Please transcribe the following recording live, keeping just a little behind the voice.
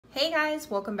Hey guys,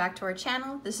 welcome back to our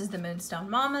channel. This is the Moonstone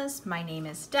Mamas. My name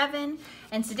is Devin,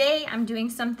 and today I'm doing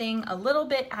something a little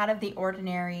bit out of the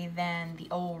ordinary than the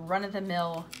old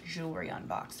run-of-the-mill jewelry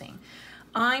unboxing.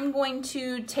 I'm going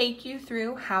to take you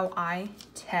through how I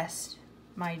test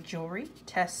my jewelry,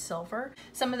 test silver.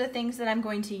 Some of the things that I'm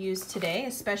going to use today,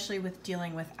 especially with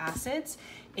dealing with acids,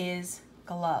 is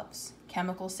gloves,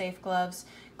 chemical safe gloves,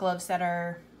 gloves that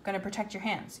are going to protect your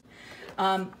hands.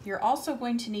 You're also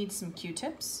going to need some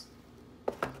Q-tips.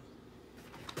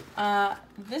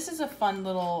 This is a fun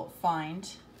little find,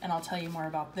 and I'll tell you more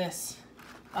about this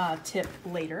tip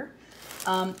later.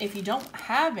 If you don't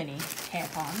have any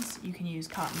tampons, you can use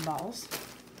cotton balls.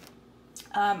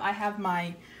 I have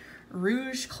my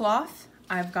rouge cloth.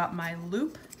 I've got my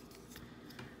loop.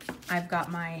 I've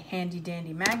got my handy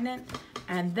dandy magnet.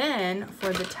 And then for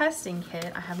the testing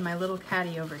kit, I have my little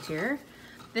caddy over here.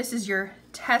 This is your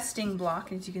testing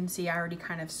block. As you can see, I already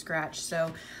kind of scratched.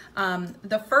 So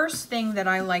the first thing that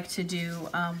I like to do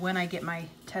when I get my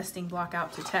testing block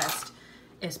out to test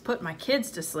is put my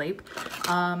kids to sleep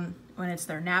when it's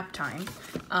their nap time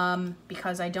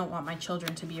because I don't want my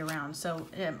children to be around. So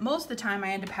most of the time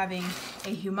I end up having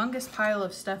a humongous pile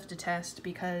of stuff to test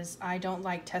because I don't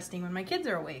like testing when my kids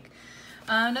are awake.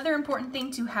 Another important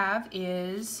thing to have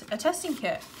is a testing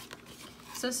kit.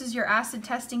 So this is your acid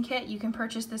testing kit. You can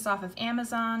purchase this off of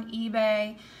Amazon,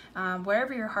 eBay,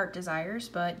 wherever your heart desires,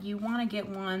 but you want to get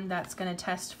one that's going to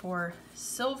test for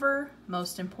silver,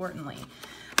 most importantly.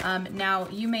 Now,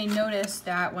 you may notice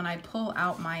that when I pull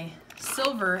out my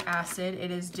silver acid,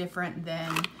 it is different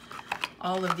than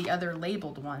all of the other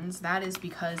labeled ones. That is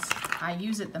because I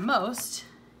use it the most,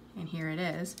 and here it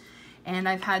is, and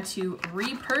I've had to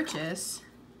repurchase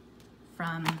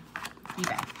from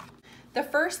eBay. The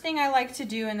first thing I like to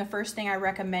do and the first thing I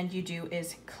recommend you do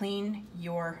is clean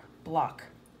your block.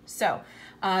 So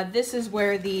this is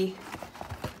where the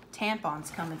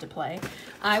tampons come into play.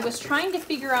 I was trying to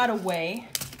figure out a way,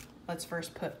 let's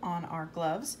first put on our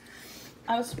gloves.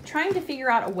 I was trying to figure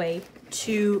out a way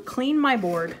to clean my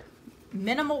board,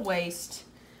 minimal waste,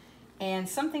 and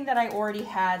something that I already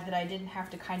had that I didn't have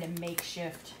to kind of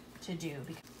makeshift to do.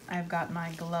 I've got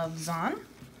my gloves on.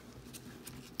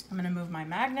 I'm going to move my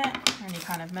magnet or any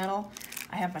kind of metal.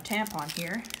 I have my tampon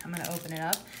here. I'm going to open it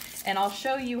up, and I'll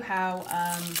show you how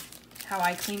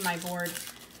I clean my board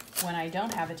when I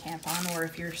don't have a tampon, or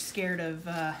if you're scared of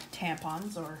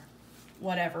tampons or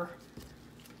whatever.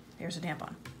 Here's a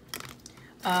tampon.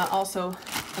 Also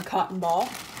a cotton ball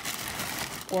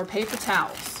or paper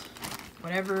towels,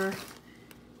 whatever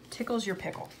tickles your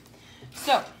pickle.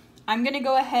 So I'm going to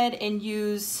go ahead and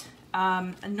use,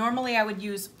 normally I would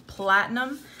use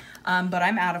platinum, but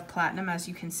I'm out of platinum, as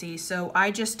you can see. So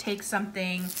I just take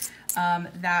something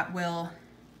that will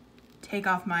take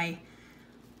off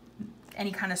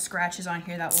any kind of scratches on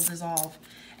here that will dissolve.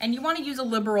 And you want to use a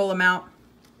liberal amount.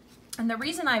 And the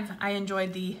reason I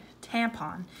enjoyed the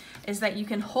tampon is that you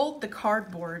can hold the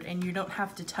cardboard and you don't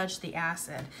have to touch the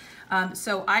acid.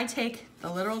 So I take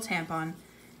the literal tampon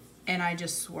and I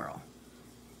just swirl.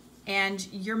 And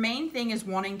your main thing is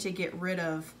wanting to get rid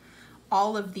of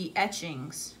all of the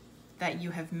etchings that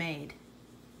you have made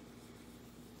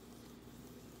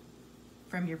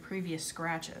from your previous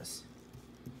scratches.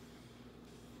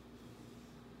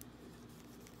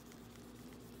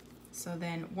 So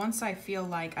then once I feel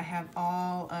like I have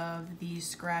all of these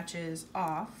scratches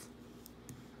off,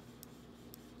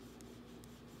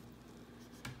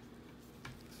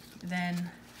 then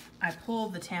I pull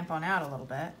the tampon out a little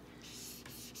bit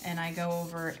and I go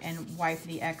over and wipe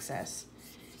the excess.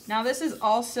 Now this is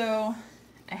also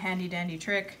a handy dandy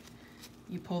trick.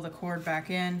 You pull the cord back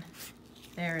in,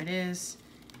 there it is,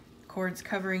 cord's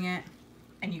covering it,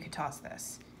 and you can toss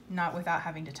this, not without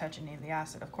having to touch any of the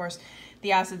acid. Of course,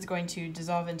 the acid's going to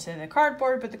dissolve into the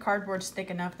cardboard, but the cardboard's thick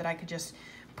enough that I could just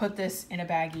put this in a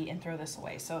baggie and throw this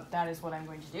away. So that is what I'm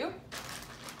going to do.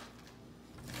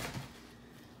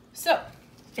 So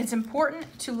it's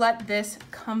important to let this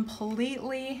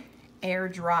completely air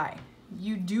dry.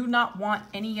 You do not want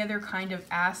any other kind of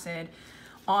acid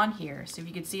on here. So if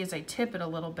you can see as I tip it a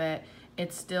little bit,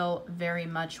 it's still very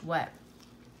much wet.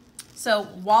 So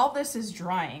while this is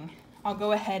drying, I'll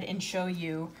go ahead and show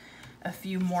you a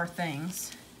few more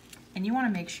things. And you want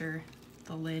to make sure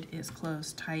the lid is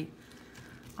closed tight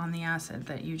on the acid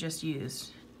that you just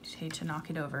used. Just hate to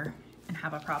knock it over and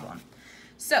have a problem.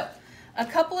 So a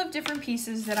couple of different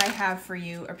pieces that I have for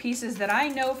you are pieces that I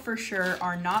know for sure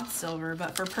are not silver,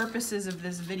 but for purposes of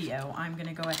this video, I'm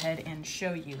gonna go ahead and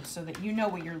show you so that you know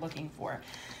what you're looking for.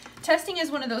 Testing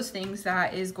is one of those things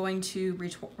that is going to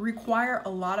require a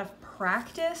lot of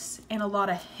practice and a lot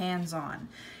of hands-on.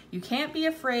 You can't be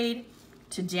afraid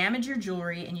to damage your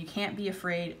jewelry, and you can't be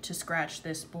afraid to scratch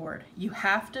this board. You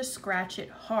have to scratch it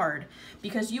hard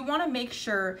because you wanna make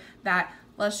sure that,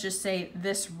 let's just say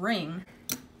this ring,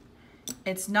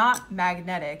 it's not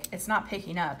magnetic, it's not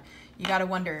picking up. You gotta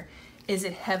wonder, is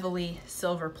it heavily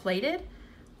silver plated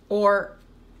or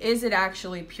is it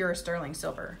actually pure sterling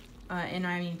silver? And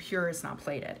I mean pure, it's not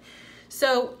plated.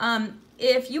 So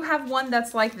if you have one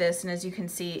that's like this, and as you can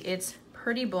see, it's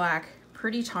pretty black,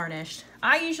 pretty tarnished,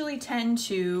 I usually tend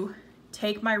to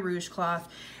take my rouge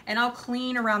cloth and I'll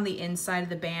clean around the inside of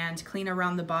the band, clean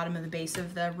around the bottom of the base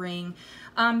of the ring,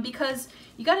 because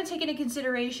you got to take into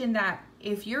consideration that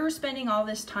if you're spending all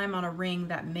this time on a ring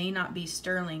that may not be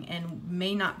sterling and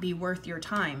may not be worth your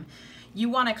time, you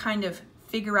want to kind of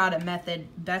figure out a method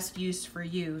best used for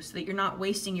you so that you're not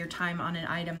wasting your time on an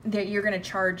item that you're going to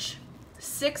charge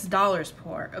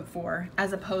 $6 for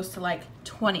as opposed to like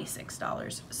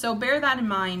 $26. So bear that in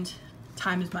mind.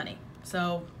 Time is money.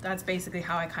 So that's basically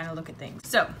how I kind of look at things.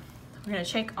 So we're going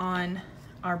to check on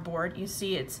our board. You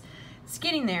see it's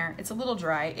getting there. It's a little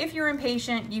dry. If you're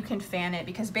impatient, you can fan it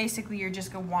because basically you're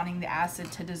just wanting the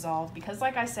acid to dissolve, because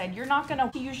like I said, you're not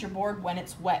going to use your board when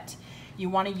it's wet. You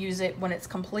want to use it when it's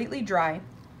completely dry,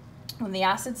 when the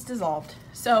acid's dissolved.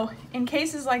 So in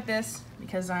cases like this,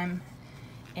 because I'm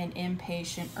an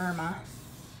impatient Irma,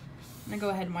 I'm gonna go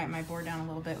ahead and wipe my board down a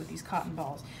little bit with these cotton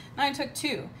balls. Now I took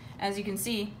two. As you can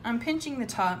see, I'm pinching the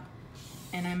top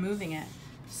and I'm moving it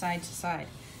side to side.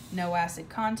 No acid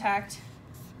contact.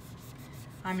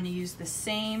 I'm gonna use the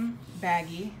same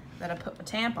baggie that I put my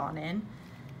tampon in.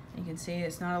 You can see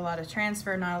it's not a lot of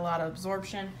transfer, not a lot of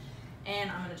absorption,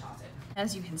 and I'm gonna toss it.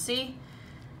 As you can see,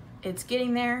 it's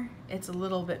getting there. It's a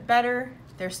little bit better.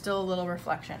 There's still a little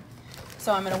reflection.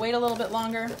 So I'm gonna wait a little bit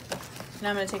longer, and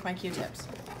I'm gonna take my Q-tips.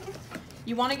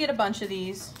 You wanna get a bunch of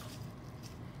these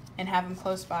and have them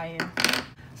close by you.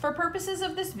 For purposes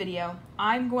of this video,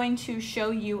 I'm going to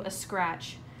show you a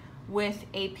scratch with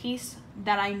a piece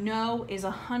that I know is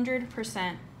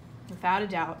 100%, without a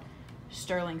doubt,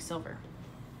 sterling silver.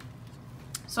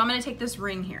 So I'm gonna take this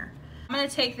ring here. I'm gonna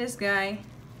take this guy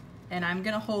and I'm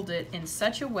gonna hold it in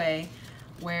such a way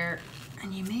where,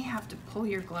 and you may have to pull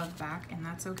your glove back, and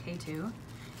that's okay too,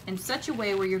 in such a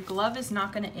way where your glove is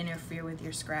not gonna interfere with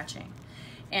your scratching.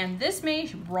 And this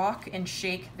may rock and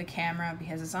shake the camera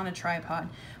because it's on a tripod,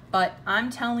 but I'm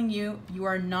telling you, you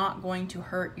are not going to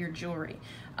hurt your jewelry.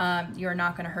 You're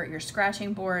not gonna hurt your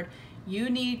scratching board. You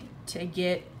need to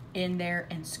get in there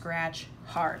and scratch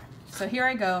hard. So here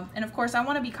I go, and of course I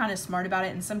want to be kind of smart about it,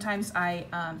 and sometimes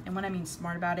and what I mean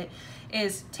smart about it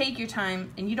is take your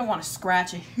time, and you don't want to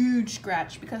scratch a huge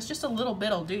scratch because just a little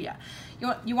bit will do ya.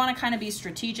 You want to kind of be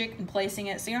strategic in placing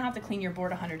it so you don't have to clean your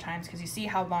board 100 times because you see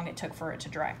how long it took for it to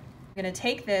dry. I'm going to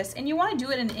take this, and you want to do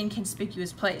it in an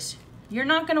inconspicuous place. You're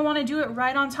not going to want to do it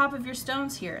right on top of your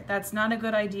stones here. That's not a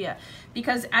good idea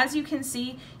because as you can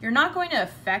see, you're not going to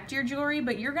affect your jewelry,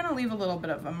 but you're going to leave a little bit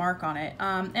of a mark on it.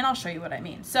 And I'll show you what I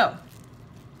mean. So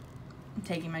I'm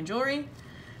taking my jewelry,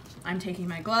 I'm taking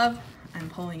my glove, I'm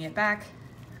pulling it back,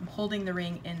 I'm holding the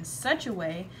ring in such a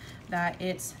way that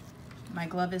my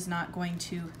glove is not going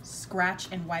to scratch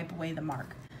and wipe away the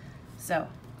mark. So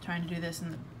I'm trying to do this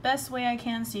in the best way I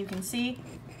can so you can see.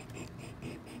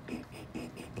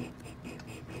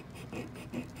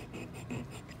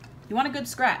 You want a good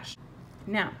scratch.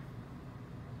 Now,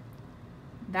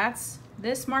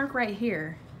 this mark right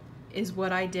here is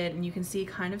what I did, and you can see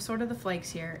kind of sort of the flakes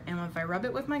here, and if I rub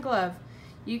it with my glove,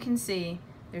 you can see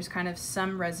there's kind of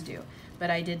some residue, but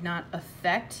I did not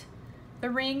affect the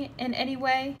ring in any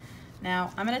way.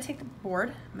 Now, I'm gonna take the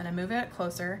board, I'm gonna move it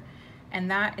closer,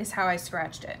 and that is how I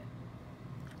scratched it.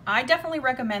 I definitely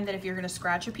recommend that if you're gonna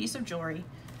scratch a piece of jewelry,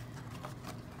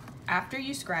 after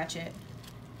you scratch it,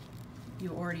 you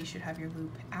already should have your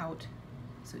loop out,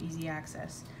 so easy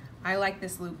access. I like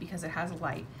this loop because it has a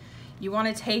light. You want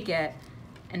to take it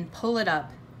and pull it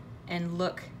up and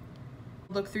look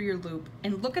through your loop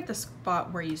and look at the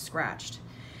spot where you scratched.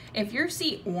 If you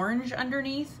see orange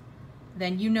underneath,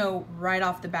 then you know right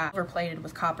off the bat we're plated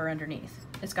with copper underneath.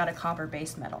 It's got a copper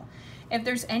base metal. If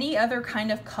there's any other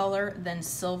kind of color than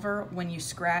silver when you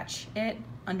scratch it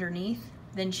underneath,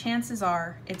 then chances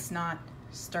are it's not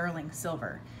sterling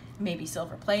silver. It may be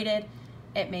silver plated,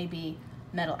 it may be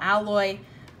metal alloy,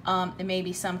 it may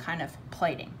be some kind of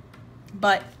plating.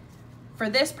 But for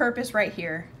this purpose right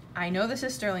here, I know this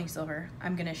is sterling silver.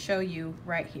 I'm gonna show you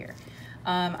right here.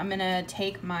 I'm gonna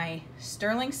take my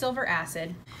sterling silver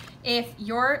acid. If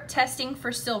you're testing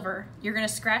for silver, you're gonna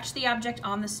scratch the object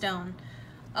on the stone,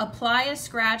 apply a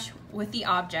scratch with the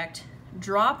object,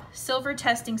 drop silver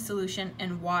testing solution,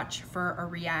 and watch for a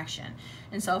reaction.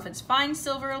 And so if it's fine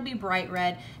silver, it'll be bright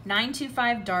red,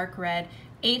 925 dark red,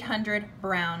 800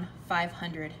 brown,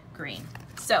 500 green.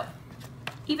 So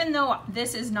even though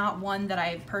this is not one that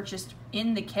I purchased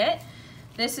in the kit,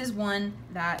 this is one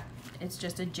that it's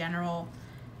just a general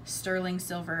sterling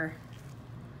silver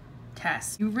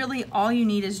test. You really, all you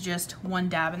need is just one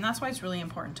dab, and that's why it's really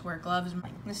important to wear gloves.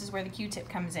 This is where the Q-tip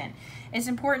comes in. It's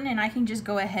important, and I can just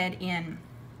go ahead and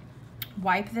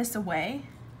wipe this away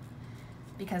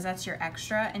because that's your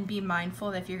extra, and be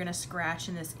mindful that if you're gonna scratch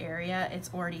in this area,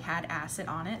 it's already had acid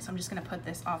on it. So I'm just gonna put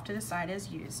this off to the side as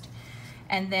used.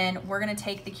 And then we're gonna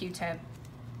take the Q-tip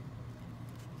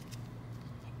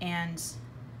and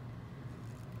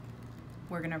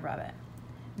we're gonna rub it.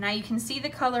 Now you can see the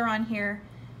color on here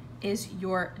is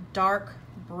your dark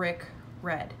brick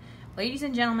red. Ladies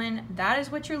and gentlemen, that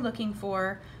is what you're looking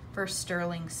for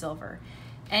sterling silver.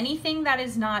 Anything that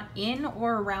is not in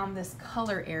or around this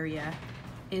color area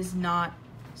is not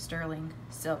sterling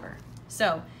silver.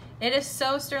 So it is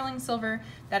so sterling silver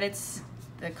that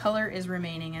the color is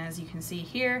remaining. As you can see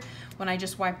here, when I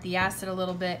just wipe the acid a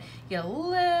little bit, you get a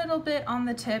little bit on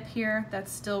the tip here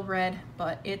that's still red,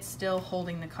 but it's still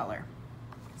holding the color.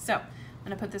 So I'm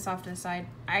gonna put this off to the side.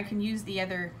 I can use the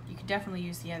other, you could definitely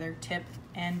use the other tip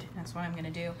end. That's what I'm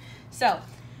gonna do. So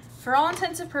for all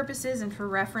intents and purposes and for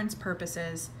reference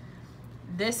purposes,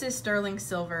 this is sterling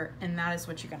silver, and that is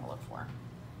what you're gonna look for.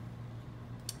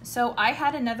 So I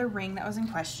had another ring that was in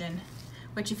question,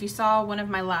 which if you saw one of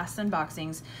my last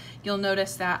unboxings, you'll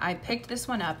notice that I picked this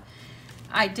one up.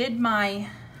 I did my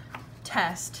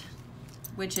test,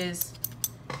 which is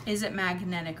it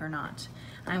magnetic or not?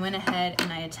 I went ahead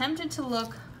and I attempted to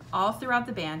look all throughout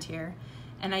the band here,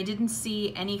 and I didn't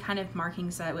see any kind of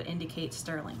markings that would indicate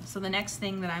sterling. So the next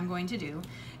thing that I'm going to do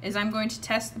is I'm going to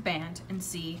test the band and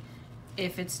see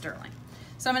if it's sterling.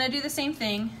 So I'm gonna do the same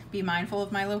thing, be mindful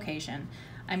of my location.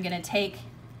 I'm gonna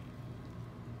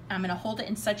hold it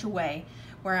in such a way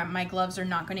where my gloves are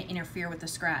not gonna interfere with the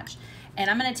scratch. And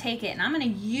I'm gonna take it and I'm gonna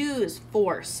use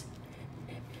force,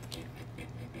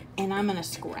 and I'm gonna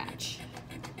scratch.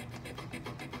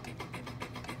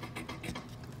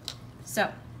 So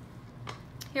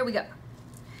here we go.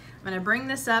 I'm gonna bring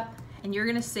this up and you're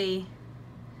gonna see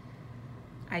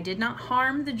I did not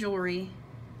harm the jewelry.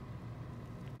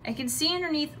 I can see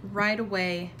underneath right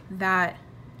away that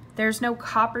there's no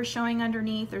copper showing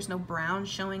underneath, there's no brown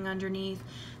showing underneath.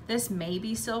 This may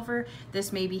be silver,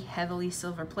 this may be heavily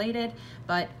silver plated,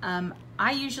 but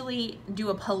I usually do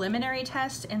a preliminary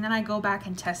test and then I go back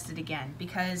and test it again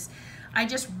because I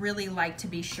just really like to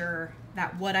be sure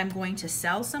that what I'm going to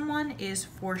sell someone is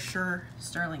for sure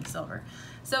sterling silver.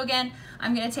 So again,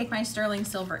 I'm gonna take my sterling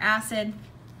silver acid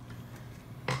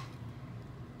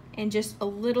and just a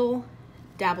little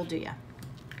dab will do ya.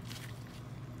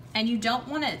 And you don't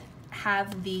wanna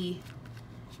have the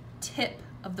tip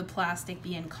of the plastic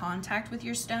be in contact with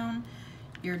your stone.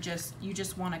 You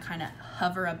just wanna kinda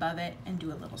hover above it and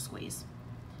do a little squeeze.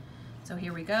 So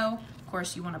here we go. Of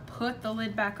course, you wanna put the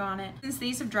lid back on it. Since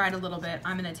these have dried a little bit,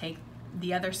 I'm gonna take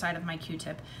the other side of my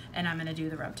Q-tip and I'm gonna do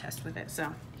the rub test with it.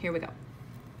 So here we go.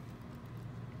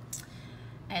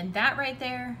 And that right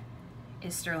there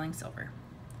is sterling silver.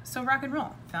 So rock and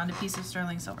roll, found a piece of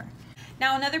sterling silver.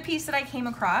 Now another piece that I came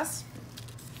across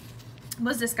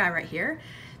was this guy right here.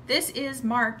 This is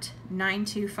marked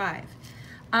 925.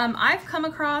 I've come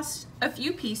across a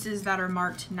few pieces that are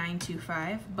marked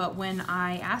 925, but when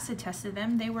I acid tested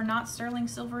them, they were not sterling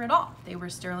silver at all. They were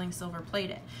sterling silver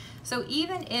plated. So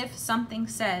even if something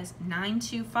says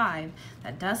 925,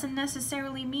 that doesn't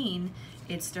necessarily mean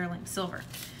it's sterling silver.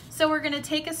 So we're gonna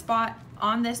take a spot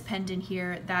on this pendant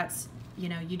here that's, you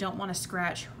know, you don't wanna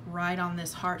scratch right on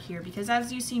this heart here because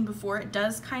as you've seen before, it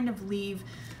does kind of leave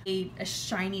a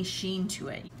shiny sheen to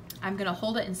it. I'm gonna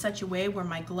hold it in such a way where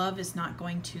my glove is not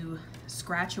going to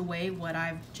scratch away what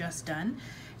I've just done.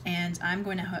 And I'm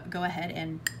going to go ahead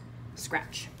and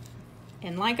scratch.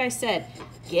 And like I said,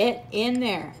 get in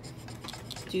there.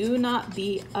 Do not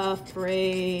be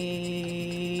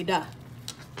afraid.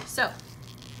 So,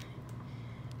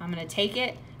 I'm gonna take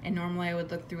it, and normally I would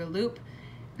look through a loop,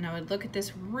 and I would look at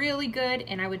this really good,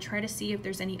 and I would try to see if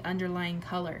there's any underlying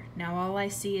color. Now all I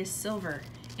see is silver,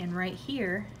 and right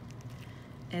here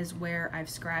is where I've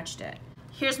scratched it.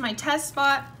 Here's my test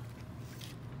spot.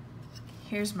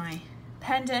 Here's my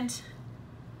pendant.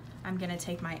 I'm gonna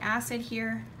take my acid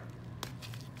here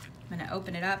I'm gonna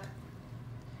open it up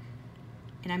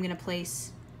and I'm gonna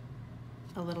place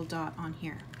a little dot on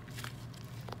here.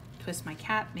 Twist my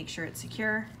cap, make sure it's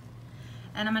secure.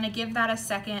 And I'm gonna give that a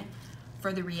second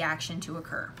for the reaction to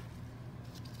occur.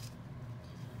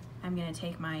 I'm gonna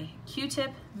take my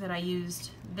Q-tip that I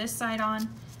used this side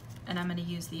on, and I'm gonna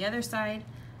use the other side.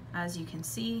 As you can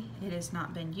see, it has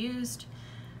not been used.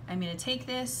 I'm gonna take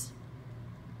this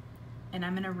and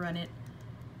I'm gonna run it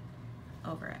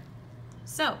over it.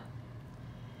 So,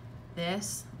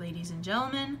 this, ladies and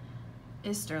gentlemen,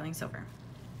 is sterling silver.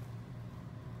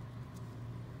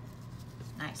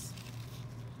 Nice.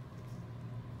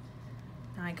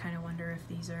 Now I kind of wonder if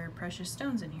these are precious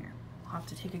stones in here. I'll have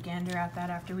to take a gander at that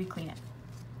after we clean it.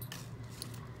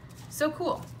 So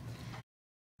cool.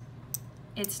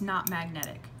 It's not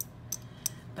magnetic,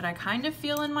 but I kind of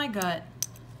feel in my gut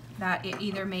that it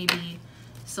either may be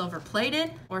silver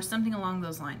plated or something along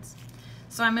those lines.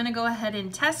 So I'm gonna go ahead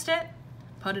and test it,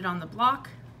 put it on the block,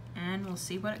 and we'll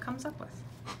see what it comes up with.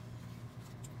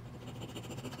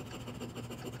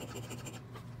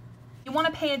 You want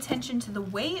to pay attention to the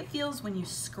way it feels when you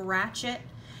scratch it.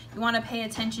 You want to pay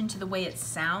attention to the way it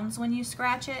sounds when you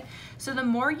scratch it. So the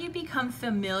more you become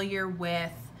familiar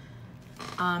with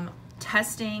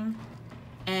testing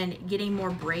and getting more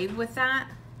brave with that,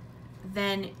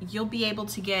 then you'll be able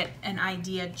to get an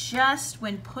idea just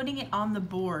when putting it on the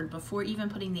board, before even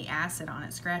putting the acid on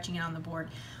it, scratching it on the board,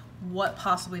 what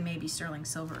possibly may be sterling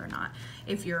silver or not,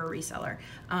 if you're a reseller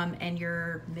and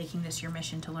you're making this your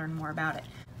mission to learn more about it.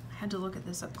 I had to look at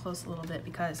this up close a little bit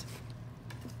because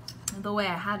the way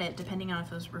I had it, depending on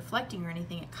if it was reflecting or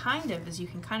anything, it kind of, as you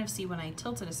can kind of see when I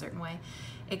tilt it a certain way,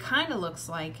 it kind of looks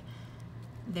like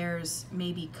there's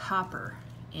maybe copper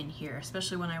in here,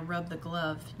 especially when I rub the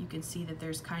glove. You can see that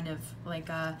there's kind of like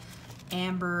a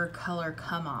amber color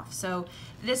come off. So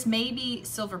this may be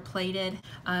silver plated.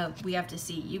 We have to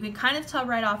see. You can kind of tell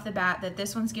right off the bat that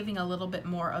this one's giving a little bit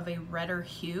more of a redder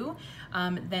hue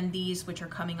than these, which are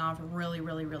coming off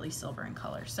really silver in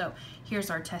color. So here's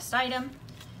our test item.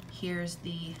 Here's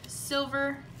the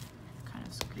silver. Kind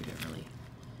of screwed it really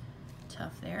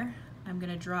tough there. I'm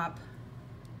gonna drop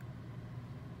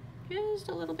just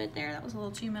a little bit there. That was a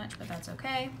little too much, but that's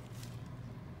okay.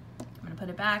 I'm gonna put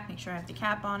it back, make sure I have the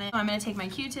cap on it. I'm gonna take my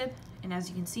Q-tip, and as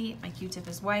you can see, my Q-tip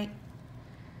is white.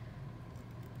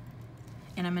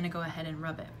 And I'm gonna go ahead and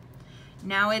rub it.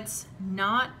 Now it's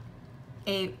not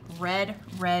a red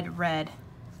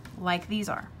like these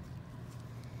are.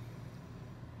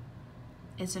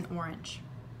 It's an orange.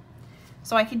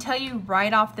 So I can tell you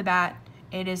right off the bat,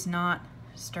 it is not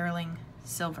sterling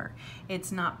silver.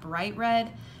 It's not bright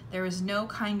red. There is no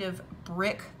kind of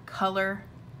brick color.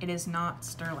 It is not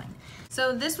sterling.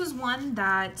 So this was one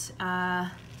that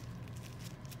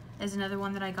is another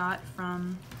one that I got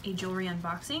from a jewelry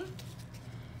unboxing.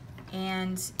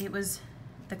 And it was,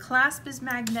 the clasp is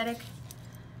magnetic,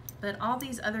 but all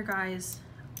these other guys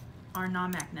are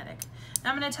non-magnetic.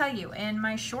 Now I'm gonna tell you, in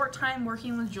my short time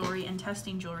working with jewelry and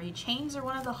testing jewelry, chains are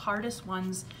one of the hardest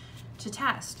ones to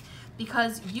test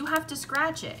because you have to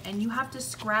scratch it, and you have to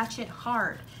scratch it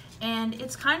hard. And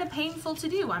it's kind of painful to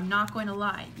do, I'm not going to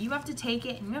lie. You have to take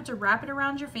it and you have to wrap it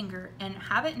around your finger and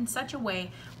have it in such a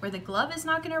way where the glove is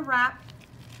not gonna wrap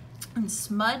and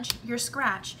smudge your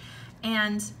scratch,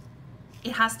 and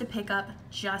it has to pick up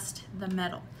just the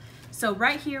metal. So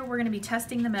right here, we're gonna be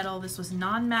testing the metal. This was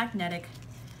non-magnetic.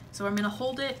 So I'm gonna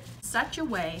hold it such a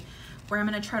way where I'm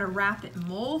gonna try to wrap it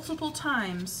multiple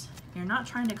times. You're not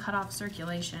trying to cut off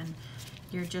circulation.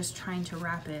 You're just trying to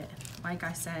wrap it, like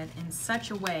I said, in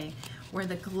such a way where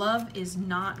the glove is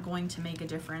not going to make a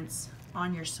difference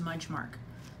on your smudge mark.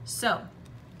 So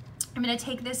I'm gonna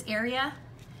take this area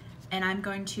and I'm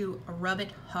going to rub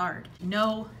it hard.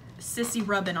 No sissy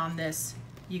rubbing on this.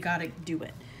 You gotta do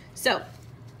it. So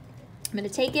I'm gonna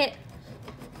take it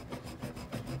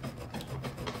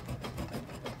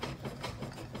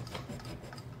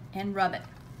and rub it.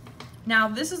 Now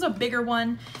this is a bigger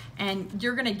one, and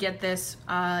you're gonna get this,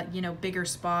 you know, bigger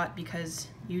spot because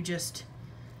you just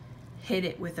hit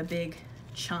it with a big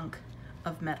chunk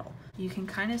of metal. You can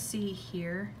kind of see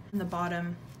here in the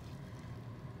bottom,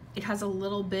 it has a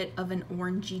little bit of an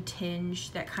orangey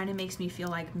tinge that kind of makes me feel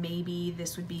like maybe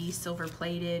this would be silver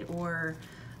plated or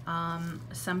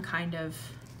some kind of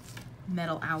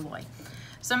metal alloy.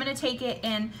 So I'm gonna take it,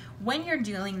 and when you're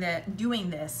doing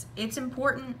this, it's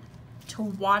important to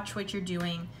watch what you're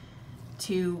doing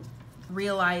to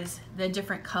realize the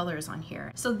different colors on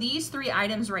here. So these three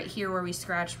items right here where we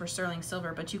scratched were sterling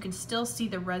silver, but you can still see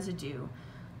the residue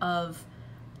of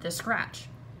the scratch.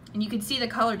 And you can see the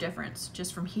color difference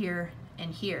just from here,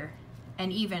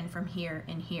 and even from here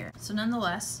and here. So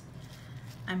nonetheless,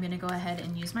 I'm gonna go ahead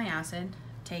and use my acid,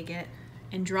 take it,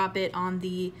 and drop it on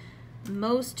the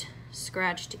most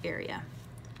scratched area.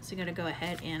 So you're gonna go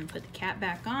ahead and put the cap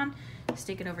back on,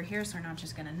 stick it over here so we're not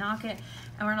just gonna knock it,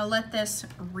 and we're gonna let this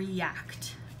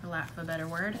react, for lack of a better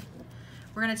word.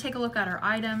 We're gonna take a look at our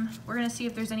item. We're gonna see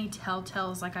if there's any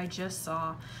telltales like I just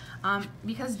saw,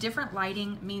 because different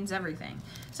lighting means everything.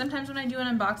 Sometimes when I do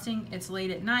an unboxing, it's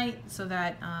late at night so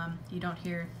that you don't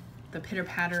hear the pitter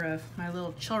patter of my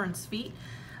little children's feet.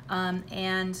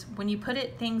 And when you put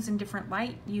things in different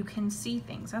light, you can see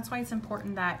things. That's why it's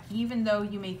important that even though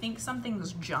you may think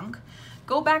something's junk,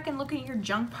 go back and look at your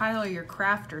junk pile or your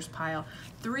crafters pile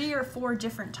 3 or 4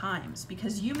 different times,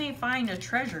 because you may find a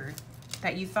treasure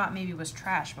that you thought maybe was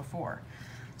trash before.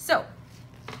 So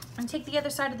I'm gonna take the other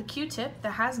side of the Q-tip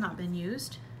that has not been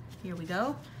used. Here we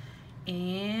go.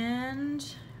 And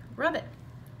rub it.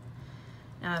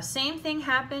 Now, same thing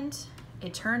happened.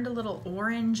 It turned a little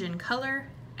orange in color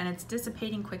and it's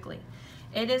dissipating quickly.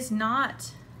 It is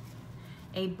not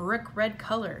a brick red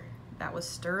color. That was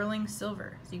sterling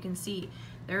silver. So you can see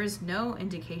there is no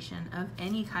indication of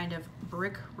any kind of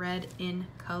brick red in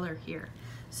color here.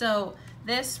 So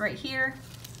this right here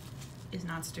is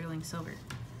not sterling silver.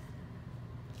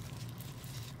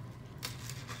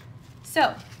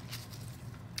 So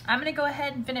I'm gonna go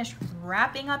ahead and finish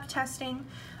wrapping up testing.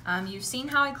 You've seen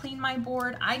how I clean my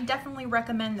board. I definitely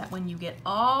recommend that when you get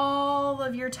all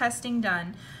of your testing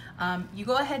done, you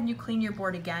go ahead and you clean your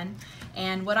board again.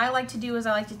 And what I like to do is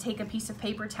I like to take a piece of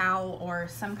paper towel or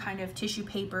some kind of tissue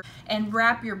paper and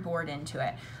wrap your board into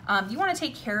it. You wanna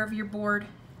take care of your board.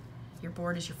 Your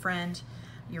board is your friend.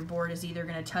 Your board is either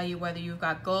gonna tell you whether you've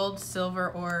got gold, silver,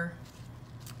 or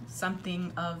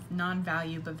something of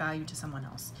non-value but value to someone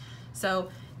else. So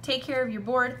take care of your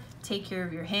board, take care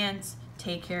of your hands,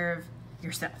 take care of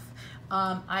yourself.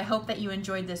 I hope that you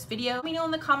enjoyed this video. Let me know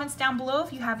in the comments down below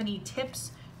if you have any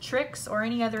tips, tricks, or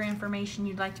any other information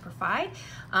you'd like to provide.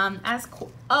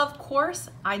 Of course,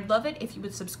 I'd love it if you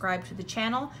would subscribe to the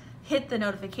channel, hit the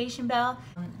notification bell.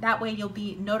 That way you'll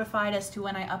be notified as to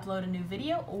when I upload a new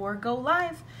video or go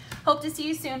live. Hope to see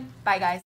you soon. Bye guys.